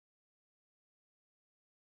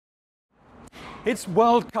It's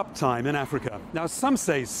World Cup time in Africa. Now, some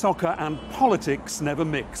say soccer and politics never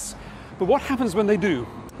mix. But what happens when they do?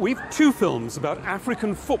 We've two films about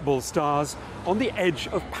African football stars on the edge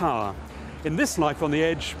of power. In this Life on the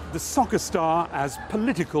Edge, the soccer star as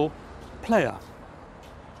political player.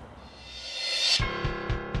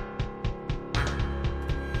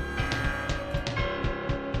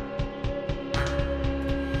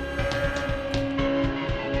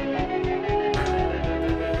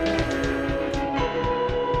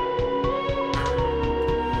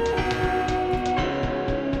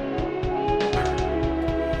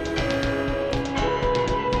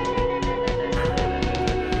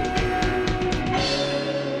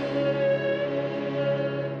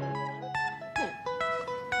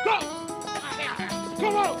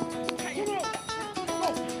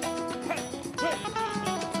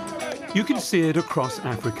 You can see it across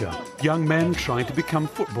Africa. Young men trying to become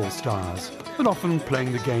football stars, and often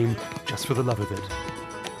playing the game just for the love of it.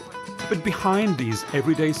 But behind these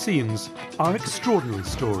everyday scenes are extraordinary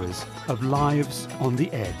stories of lives on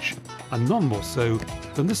the edge, and none more so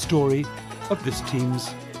than the story of this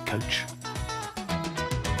team's coach.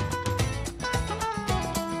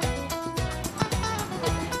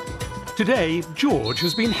 Today, George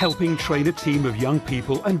has been helping train a team of young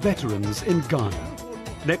people and veterans in Ghana.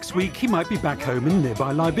 Next week, he might be back home in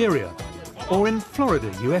nearby Liberia, or in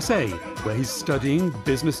Florida, USA, where he's studying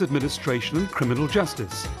business administration and criminal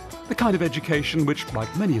justice, the kind of education which,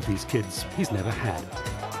 like many of these kids, he's never had.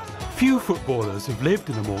 Few footballers have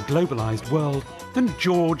lived in a more globalized world than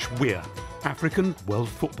George Weah, African world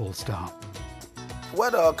football star.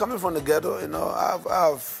 Well, coming from the ghetto,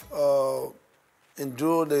 I've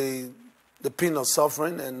endured the pain of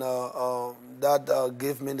suffering, and that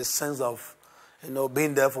gave me the sense of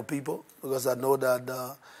being there for people, because I know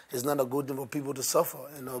that it's not a good thing for people to suffer,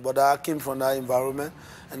 But I came from that environment,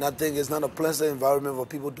 and I think it's not a pleasant environment for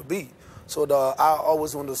people to be. So I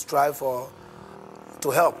always want to strive to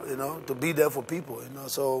help, to be there for people,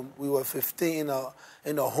 So we were 15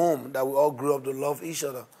 in a home that we all grew up to love each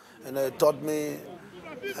other, and it taught me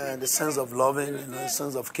the sense of loving, the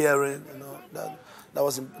sense of caring, that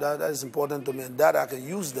is important to me, and that I can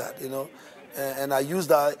use that, And I used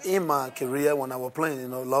that in my career when I was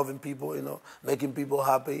playing, loving people, making people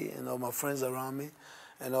happy, my friends around me,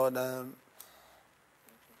 that's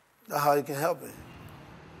how you can help me.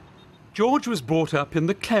 George was brought up in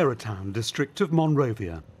the Claretown district of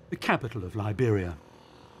Monrovia, the capital of Liberia.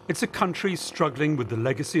 It's a country struggling with the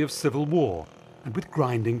legacy of civil war and with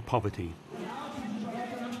grinding poverty.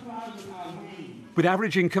 With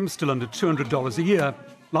average income still under $200 a year,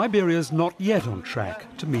 Liberia's not yet on track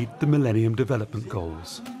to meet the Millennium Development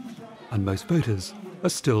Goals, and most voters are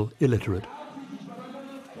still illiterate.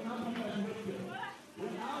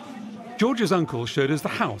 George's uncle showed us the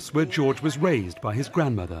house where George was raised by his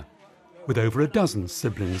grandmother, with over a dozen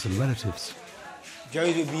siblings and relatives.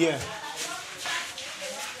 George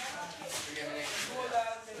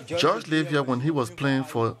lived here when he was playing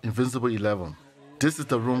for Invincible 11. This is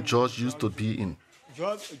the room George used to be in.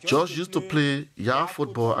 George used to play yard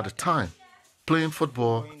football at the time, playing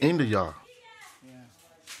football in the yard.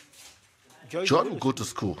 George would go to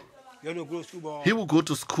school. He would go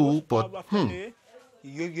to school, but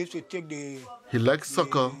he liked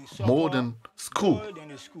soccer more than school.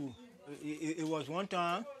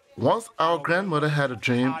 Once our grandmother had a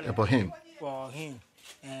dream about him.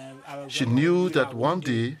 She knew that one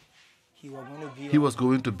day he was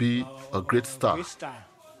going to be a great star.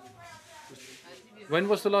 When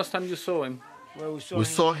was the last time you saw him? We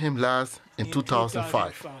saw him last in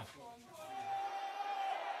 2005.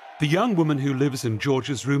 The young woman who lives in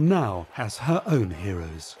George's room now has her own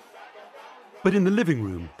heroes. But in the living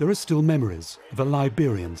room, there are still memories of a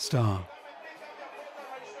Liberian star.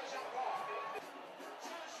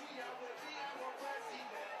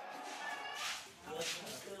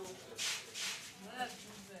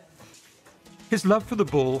 His love for the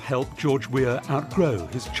ball helped George Weah outgrow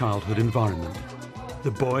his childhood environment. The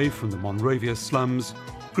boy from the Monrovia slums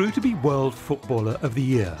grew to be World Footballer of the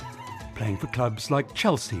Year, playing for clubs like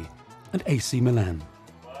Chelsea and AC Milan.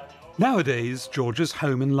 Nowadays, George's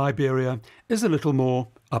home in Liberia is a little more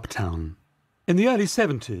uptown. In the early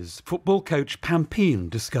 70s, football coach Pampine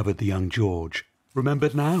discovered the young George,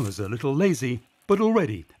 remembered now as a little lazy, but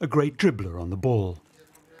already a great dribbler on the ball.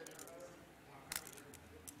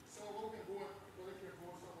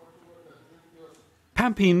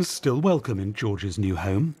 Pampine's still welcome in George's new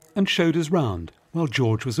home and showed us round while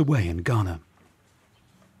George was away in Ghana.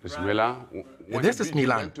 This is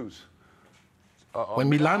Milan. When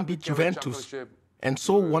Milan beat Juventus and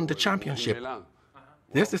so won the championship.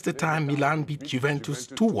 This is the time Milan beat Juventus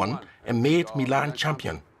 2-1 and made Milan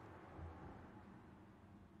champion.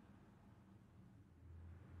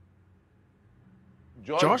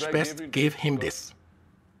 George Best gave him this,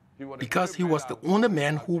 because he was the only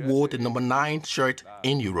man who wore the number 9 shirt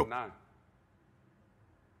in Europe.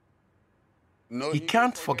 He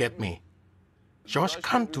can't forget me. George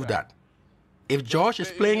can't do that. If George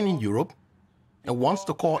is playing in Europe and wants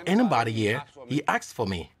to call anybody here, he asks for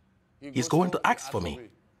me. He's going to ask for me.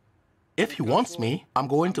 If he wants me, I'm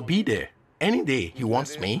going to be there. Any day he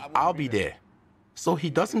wants me, I'll be there. So he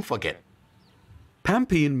doesn't forget.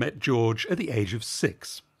 Pampine met George at the age of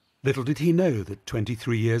 6. Little did he know that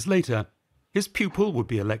 23 years later, his pupil would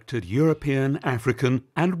be elected European, African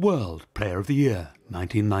and World Player of the Year,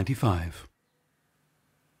 1995.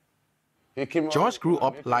 George grew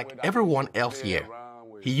up like everyone else here.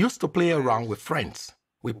 He used to play around with friends.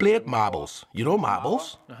 We played marbles. You know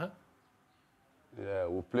marbles? Yeah,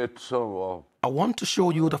 we played some. I want to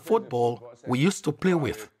show you the football we used to play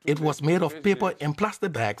with. It was made of paper and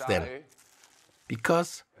plastic bags then,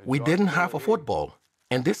 because we didn't have a football.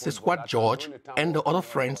 And this is what George and the other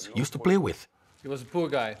friends used to play with. He was a poor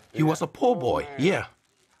guy. He was a poor boy, yeah.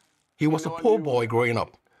 He was a poor boy growing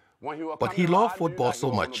up. But he loved football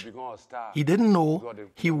so much. He didn't know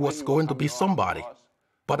he was going to be somebody.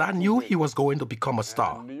 But I knew he was going to become a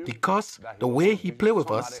star, because the way he played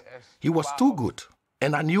with us, he was too good.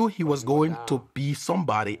 And I knew he was going to be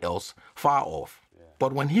somebody else far off.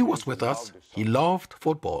 But when he was with us, he loved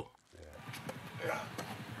football.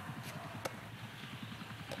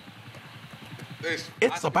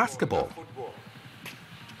 It's a basketball.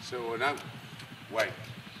 So now, wait.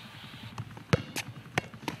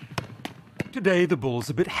 Today the ball's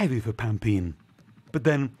a bit heavy for Pampine, but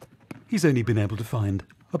then he's only been able to find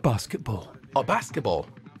a basketball. A basketball,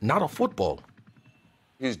 not a football.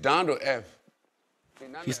 He's down to F.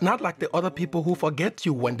 He's not like the other people who forget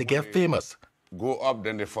you when they get famous. Go up,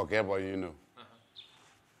 then they forget what you know.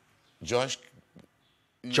 George,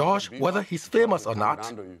 whether he's famous or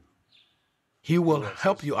not, he will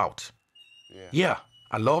help you out. Yeah,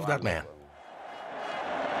 I love that man.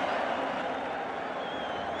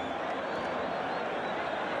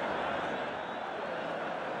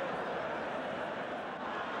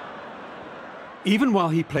 Even while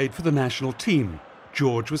he played for the national team,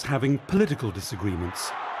 George was having political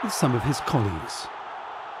disagreements with some of his colleagues.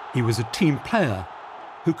 He was a team player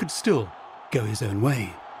who could still go his own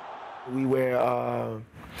way. We were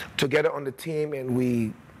together on the team, and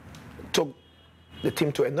we took the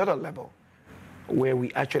team to another level where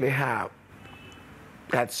we actually had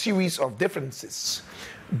series of differences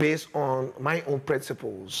based on my own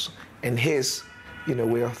principles and his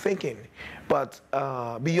way of thinking. But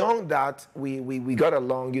beyond that, we got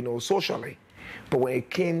along, socially. But when it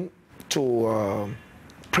came to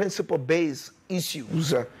principle-based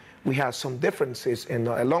issues, we had some differences, and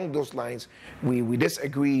along those lines, we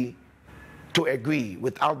disagree to agree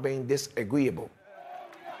without being disagreeable.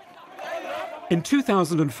 In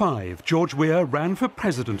 2005, George Weah ran for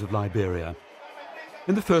president of Liberia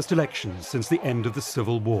in the first election since the end of the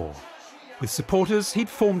Civil War. With supporters, he'd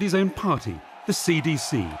formed his own party, the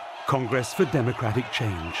CDC, Congress for Democratic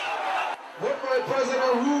Change. Vote for a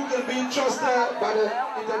president who can be trusted by the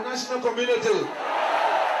international community.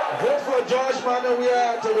 Vote for George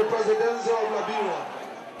Weah to the presidency of Liberia.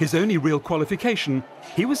 His only real qualification,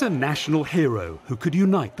 he was a national hero who could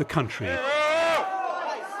unite the country.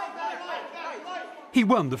 He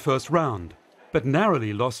won the first round, but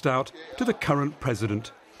narrowly lost out to the current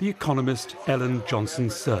president, the economist Ellen Johnson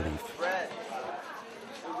Sirleaf.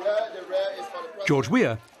 George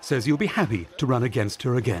Weah says he'll be happy to run against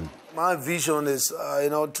her again. My vision is,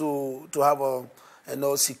 to have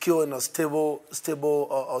a secure and a stable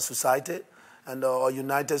society and a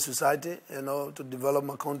united society, to develop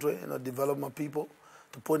my country, develop my people,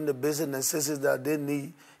 to put in the basic necessities that they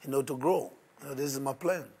need, to grow. This is my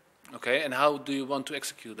plan. Okay, and how do you want to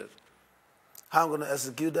execute it? How I'm going to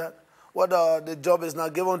execute that? Well, the job is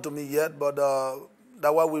not given to me yet, but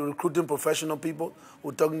that's why we're recruiting professional people.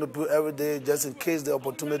 We're talking to people every day just in case the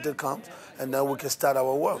opportunity comes, and then we can start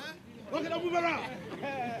our work.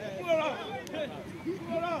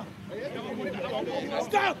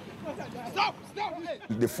 Stop!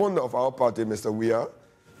 The founder of our party, Mr. Weah,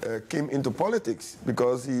 came into politics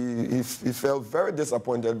because he felt very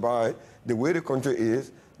disappointed by the way the country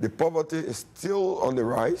is. The poverty is still on the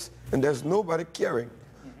rise, and there's nobody caring.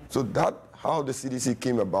 So that's how the CDC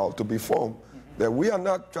came about, to be formed. That we are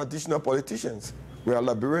not traditional politicians. We are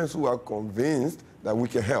Liberians who are convinced that we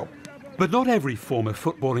can help. But not every former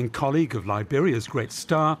footballing colleague of Liberia's great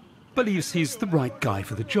star believes he's the right guy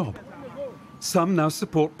for the job. Some now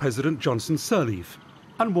support President Johnson Sirleaf,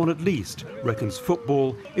 and one at least reckons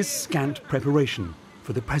football is scant preparation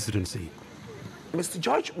for the presidency. Mr.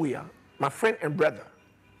 George Weah, my friend and brother,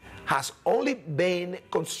 has only been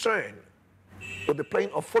concerned with the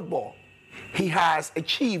playing of football. He has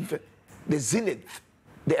achieved the zenith,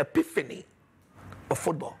 the epiphany of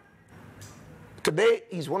football. Today,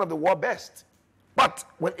 he's one of the world best. But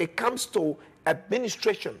when it comes to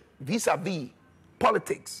administration, vis-a-vis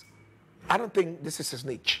politics, I don't think this is his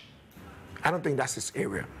niche. I don't think that's his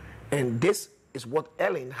area. And this is what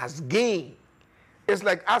Ellen has gained. It's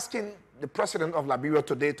like asking the president of Liberia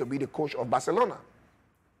today to be the coach of Barcelona.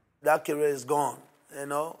 That career is gone, you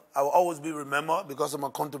know. I will always be remembered because of my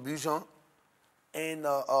contribution in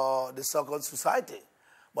the soccer society.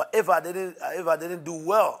 But if I didn't do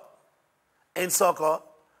well in soccer,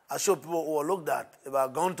 I show people who will look at. If I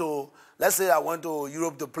gone to, let's say I went to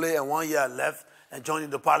Europe to play and 1 year I left and joined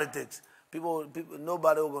into politics,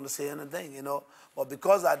 nobody was going to say anything, you know. But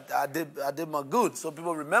because I did my good, so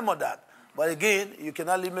people remember that. But again, you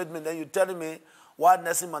cannot limit me. Then you're telling me why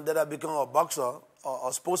Nelson Mandela became a boxer or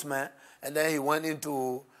a sportsman, and then he went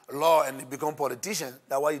into law and he became a politician.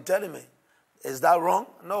 That's what you're telling me. Is that wrong?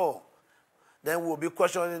 No. Then we'll be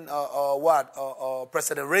questioning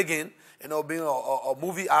President Reagan, you know, being a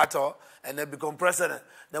movie actor and then become president.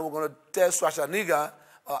 Then we're going to tell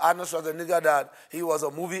Arnold Schwarzenegger, that he was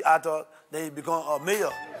a movie actor, then he became a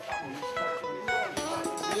mayor.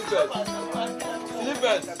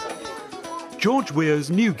 George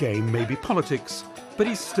Weah's new game may be politics, but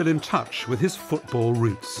he's still in touch with his football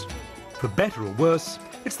roots. For better or worse,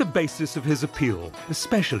 it's the basis of his appeal,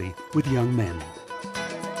 especially with young men.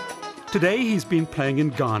 Today he's been playing in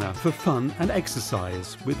Ghana for fun and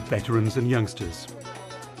exercise with veterans and youngsters.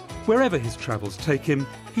 Wherever his travels take him,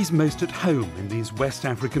 he's most at home in these West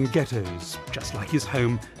African ghettos, just like his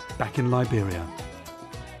home back in Liberia.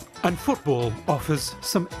 And football offers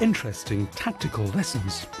some interesting tactical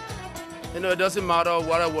lessons. You know, it doesn't matter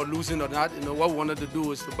whether we're losing or not. You know, what we wanted to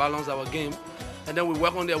do is to balance our game, and then we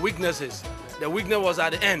work on their weaknesses. Their weakness was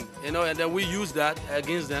at the end, you know, and then we use that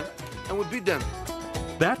against them, and we beat them.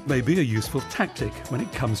 That may be a useful tactic when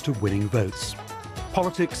it comes to winning votes.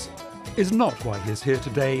 Politics is not why he's here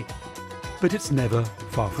today, but it's never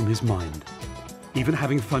far from his mind. Even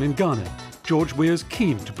having fun in Ghana, George Weah's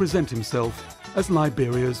keen to present himself as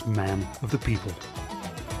Liberia's man of the people.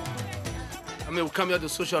 I mean, we come here to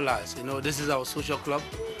socialize. You know, this is our social club.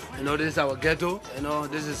 You know, this is our ghetto. You know,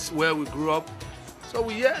 this is where we grew up. So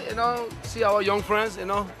we here, you know, see our young friends, you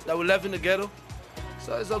know, that we left in the ghetto.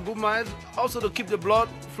 So it's a good mind also to keep the blood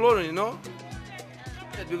flowing, you know.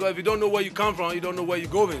 Because if you don't know where you come from, you don't know where you're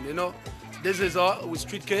going, you know. This is with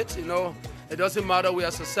street kids, you know. It doesn't matter we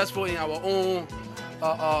are successful in our own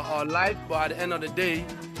life, but at the end of the day,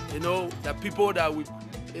 you know, the people that we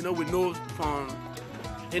know from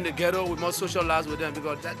in the ghetto, we must socialize with them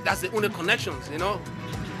because that's the only connections, you know.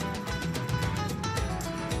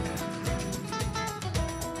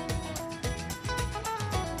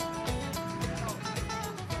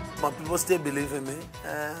 My people still believe in me,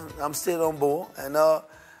 and I'm still on board. And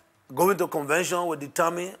going to convention will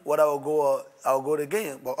determine what I'll go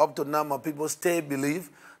again. But up to now, my people still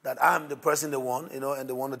believe that I'm the person they want, you know, and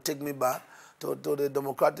they want to take me back to the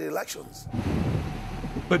democratic elections.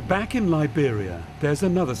 But back in Liberia, there's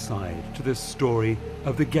another side to this story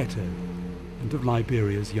of the ghetto and of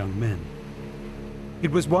Liberia's young men.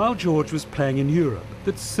 It was while George was playing in Europe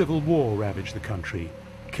that civil war ravaged the country,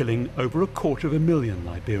 killing over 250,000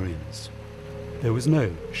 Liberians. There was no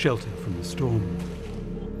shelter from the storm.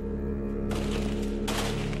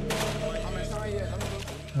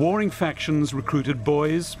 Warring factions recruited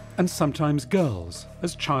boys and sometimes girls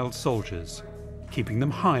as child soldiers, keeping them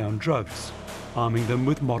high on drugs, arming them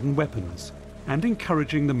with modern weapons, and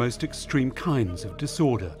encouraging the most extreme kinds of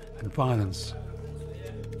disorder and violence.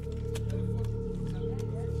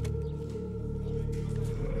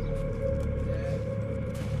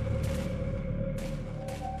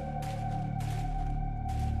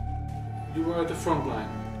 You were at the front line?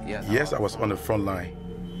 Yes, I was on the front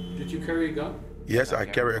line. Did you carry a gun? Yes, I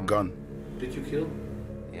carry a gun. Did you kill?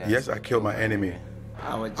 Yes, I killed my enemy.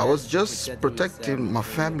 I was just protecting my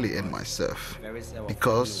family and myself,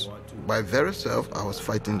 because by very self I was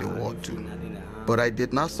fighting the war too. But I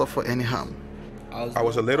did not suffer any harm. I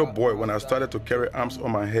was a little boy when I started to carry arms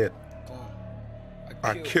on my head.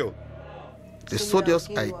 I killed. The soldiers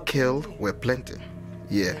I killed were plenty.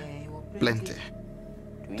 Yeah, plenty.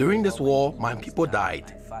 During this war, my people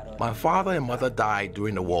died. My father and mother died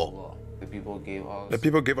during the war. The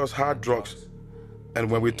people gave us hard drugs, and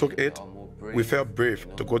when we took it, we felt brave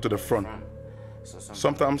to go to the front.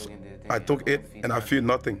 Sometimes I took it and I feel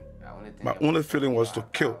nothing. My only feeling was to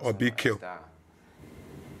kill or be killed.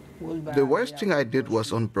 The worst thing I did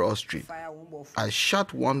was on Broad Street. I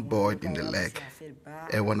shot one boy in the leg,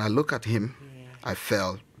 and when I look at him, I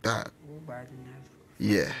felt bad.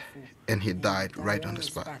 Yeah, and he died right on the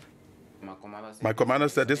spot. My commander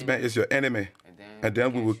said, this man is your enemy, and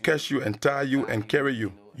then we will catch you and tie you and carry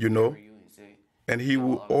you, you know. And he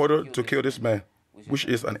will order to kill this man, which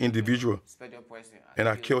is an individual, and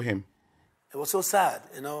I kill him. It was so sad,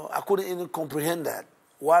 you know. I couldn't even comprehend that.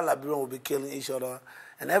 While Liberians would be killing each other,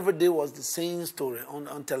 and every day was the same story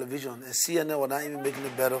on television, and CNN were not even making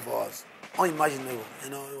it better for us. Unimaginable, you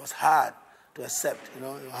know. It was hard to accept, you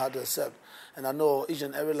know. It was hard to accept. And I know each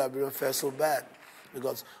and every Liberian felt so bad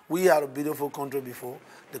because we had a beautiful country before,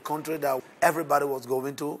 the country that everybody was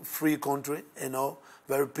going to, free country, you know,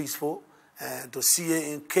 very peaceful, and to see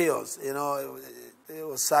it in chaos, you know, it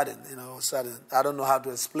was saddening, you know, it was saddening. I don't know how to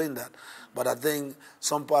explain that, but I think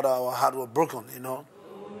some part of our heart was broken, you know.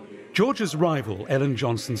 George's rival, Ellen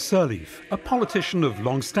Johnson Sirleaf, a politician of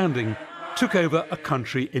long standing, took over a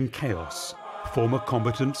country in chaos. Former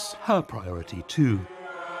combatants, her priority too.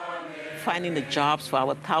 Finding the jobs for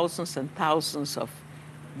our thousands and thousands of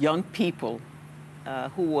young people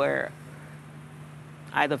who were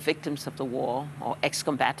either victims of the war or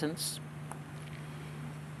ex-combatants,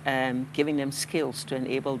 and giving them skills to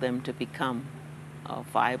enable them to become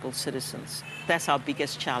viable citizens. That's our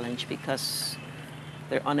biggest challenge because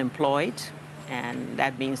they're unemployed, and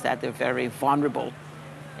that means that they're very vulnerable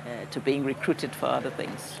to being recruited for other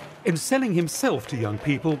things. In selling himself to young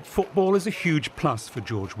people, football is a huge plus for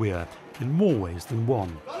George Weah in more ways than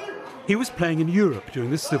one. He was playing in Europe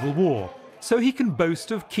during the Civil War, so he can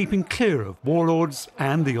boast of keeping clear of warlords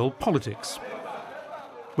and the old politics.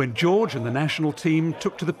 When George and the national team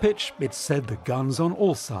took to the pitch, it said the guns on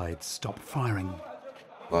all sides stopped firing.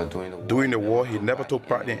 During the war, he never took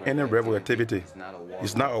part in any rebel activity.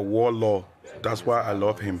 It's not a war law. That's why I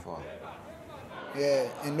love him.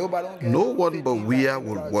 No one but Weah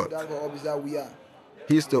will work.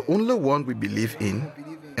 He's the only one we believe in,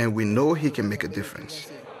 and we know he can make a difference.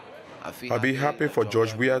 I'll be happy for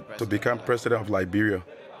George Weah to become president of Liberia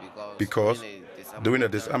because during the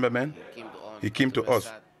disarmament, he came to us,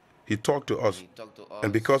 he talked to us,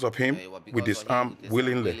 and because of him, we disarmed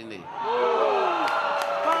willingly.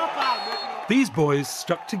 These boys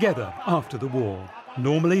stuck together after the war.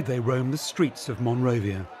 Normally they roam the streets of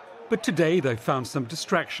Monrovia, but today they found some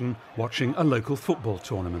distraction watching a local football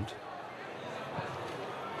tournament.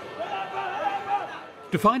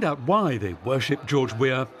 To find out why they worship George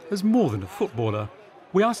Weah as more than a footballer,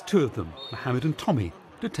 we asked two of them, Mohammed and Tommy,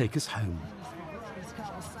 to take us home.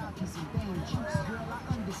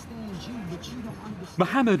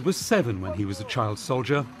 Mohammed was 7 when he was a child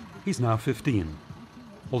soldier. He's now 15.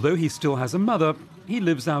 Although he still has a mother, he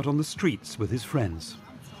lives out on the streets with his friends.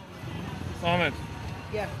 Mohammed.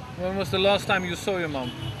 Yeah. When was the last time you saw your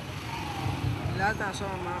mom? Last time I saw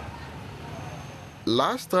my mom.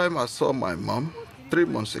 Last time I saw my mom, 3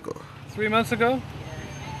 months ago. 3 months ago?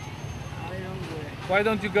 Yeah. Why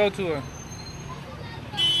don't you go to her?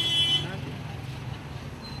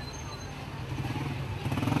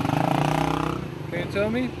 Can you tell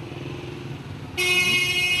me?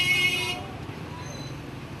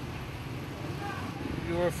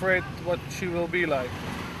 You were afraid what she will be like.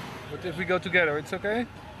 But if we go together, it's okay?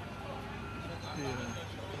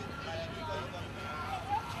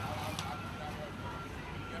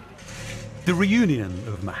 The reunion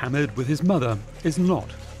of Mohammed with his mother is not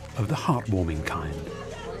of the heartwarming kind.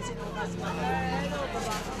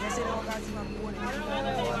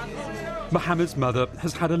 Mohammed's mother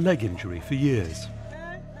has had a leg injury for years.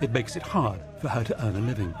 It makes it hard for her to earn a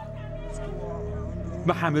living.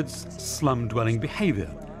 Mohammed's slum-dwelling behavior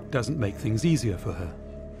doesn't make things easier for her,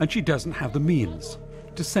 and she doesn't have the means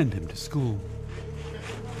to send him to school.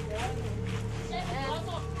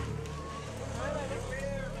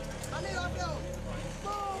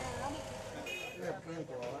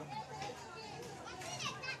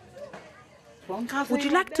 Would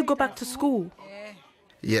you like to go back to school?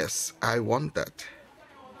 Yes, I want that.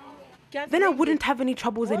 Then I wouldn't have any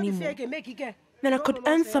troubles anymore. Then I could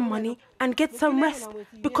earn some money and get some rest,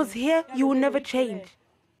 because here you will never change.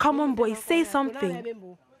 Come on, boys, say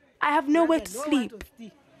something. I have nowhere to sleep.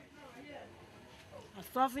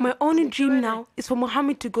 My only dream now is for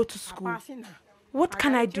Mohammed to go to school. What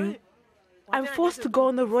can I do? I'm forced to go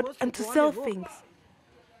on the road and to sell things.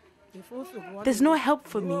 There's no help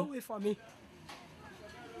for me.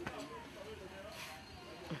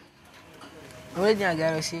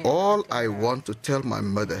 All I want to tell my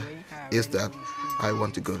mother is that I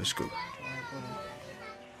want to go to school.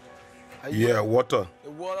 Yeah, water.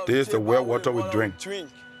 This is the well water we drink.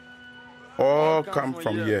 All come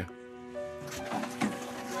from here.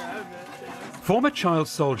 Former child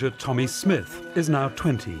soldier Tommy Smith is now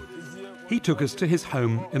 20. He took us to his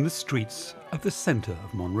home in the streets of the centre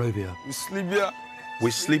of Monrovia. We sleep here.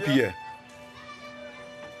 We sleep here.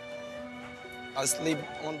 I sleep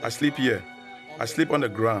here. I sleep on the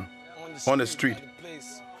ground, on the street.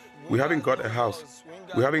 We haven't got a house.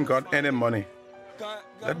 We haven't got any money.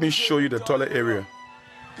 Let me show you the toilet area.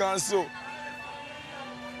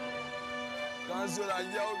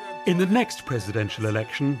 In the next presidential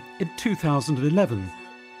election in 2011,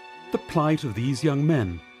 the plight of these young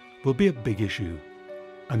men will be a big issue,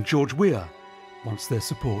 and George Weah wants their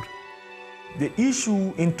support. The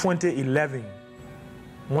issue in 2011,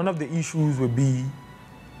 one of the issues will be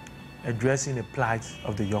addressing the plight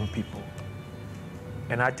of the young people.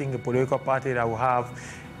 And I think a political party that will have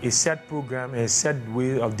a set program, a set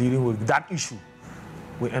way of dealing with that issue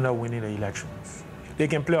will end up winning the elections. They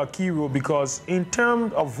can play a key role because in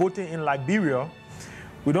terms of voting in Liberia,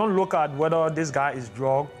 we don't look at whether this guy is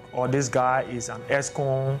drug or this guy is an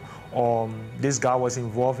ESCOM or this guy was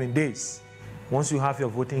involved in this. Once you have your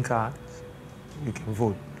voting card, you can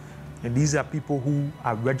vote. And these are people who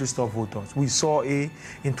are registered voters. We saw it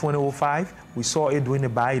in 2005. We saw it during the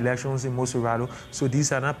by-elections in Mosorado. So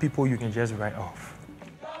these are not people you can just write off.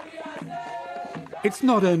 It's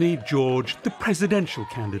not only George, the presidential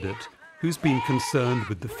candidate, who's been concerned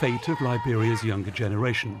with the fate of Liberia's younger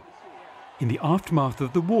generation. In the aftermath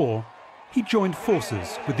of the war, he joined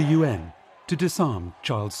forces with the UN to disarm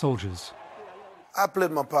child soldiers. I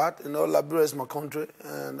played my part. Liberia is my country,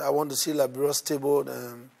 and I want to see Liberia stable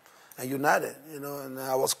and united. And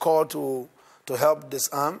I was called to help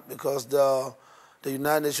disarm because the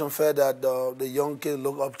United Nations felt that the young kids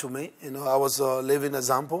look up to me. I was a living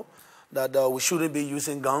example that we shouldn't be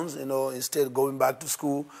using guns. Instead going back to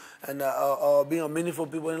school and being a meaningful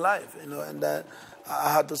people in life. And that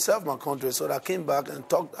I had to serve my country, so I came back and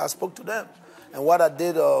talked. I spoke to them, and what I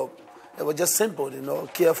did, it was just simple.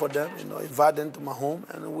 Care for them. Invite them to my home,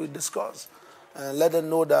 and we discuss and let them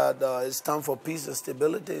know that it's time for peace and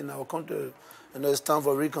stability in our country. It's time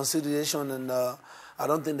for reconciliation, and I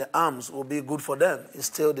don't think the arms will be good for them.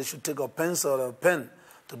 Instead, they should take a pencil or a pen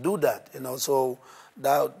to do that. So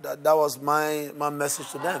that was my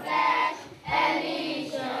message to them.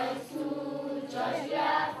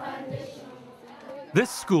 This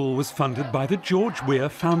school was funded by the George Weah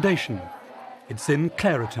Foundation. It's in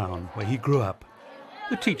Claretown, where he grew up.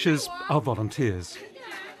 The teachers are volunteers.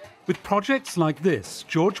 With projects like this,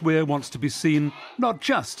 George Weah wants to be seen not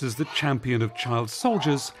just as the champion of child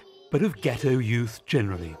soldiers, but of ghetto youth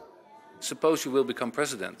generally. Suppose you will become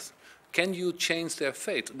president. Can you change their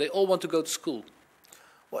fate? They all want to go to school.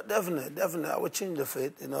 Well, definitely. I would change the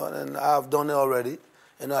fate, and I've done it already.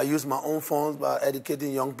 I use my own funds by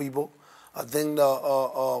educating young people. I think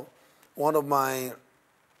one of my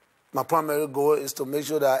primary goal is to make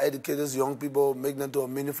sure that I educate these young people, make them to a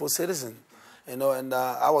meaningful citizen. And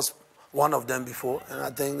I was one of them before, and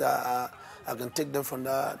I think that I can take them from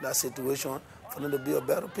that situation for them to be a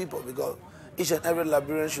better people, because each and every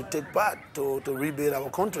Liberian should take part to rebuild our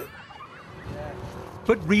country.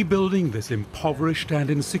 But rebuilding this impoverished and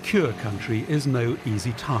insecure country is no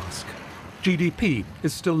easy task. GDP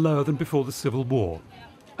is still lower than before the Civil War,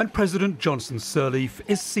 and President Johnson Sirleaf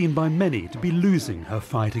is seen by many to be losing her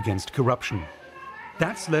fight against corruption.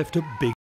 That's left a big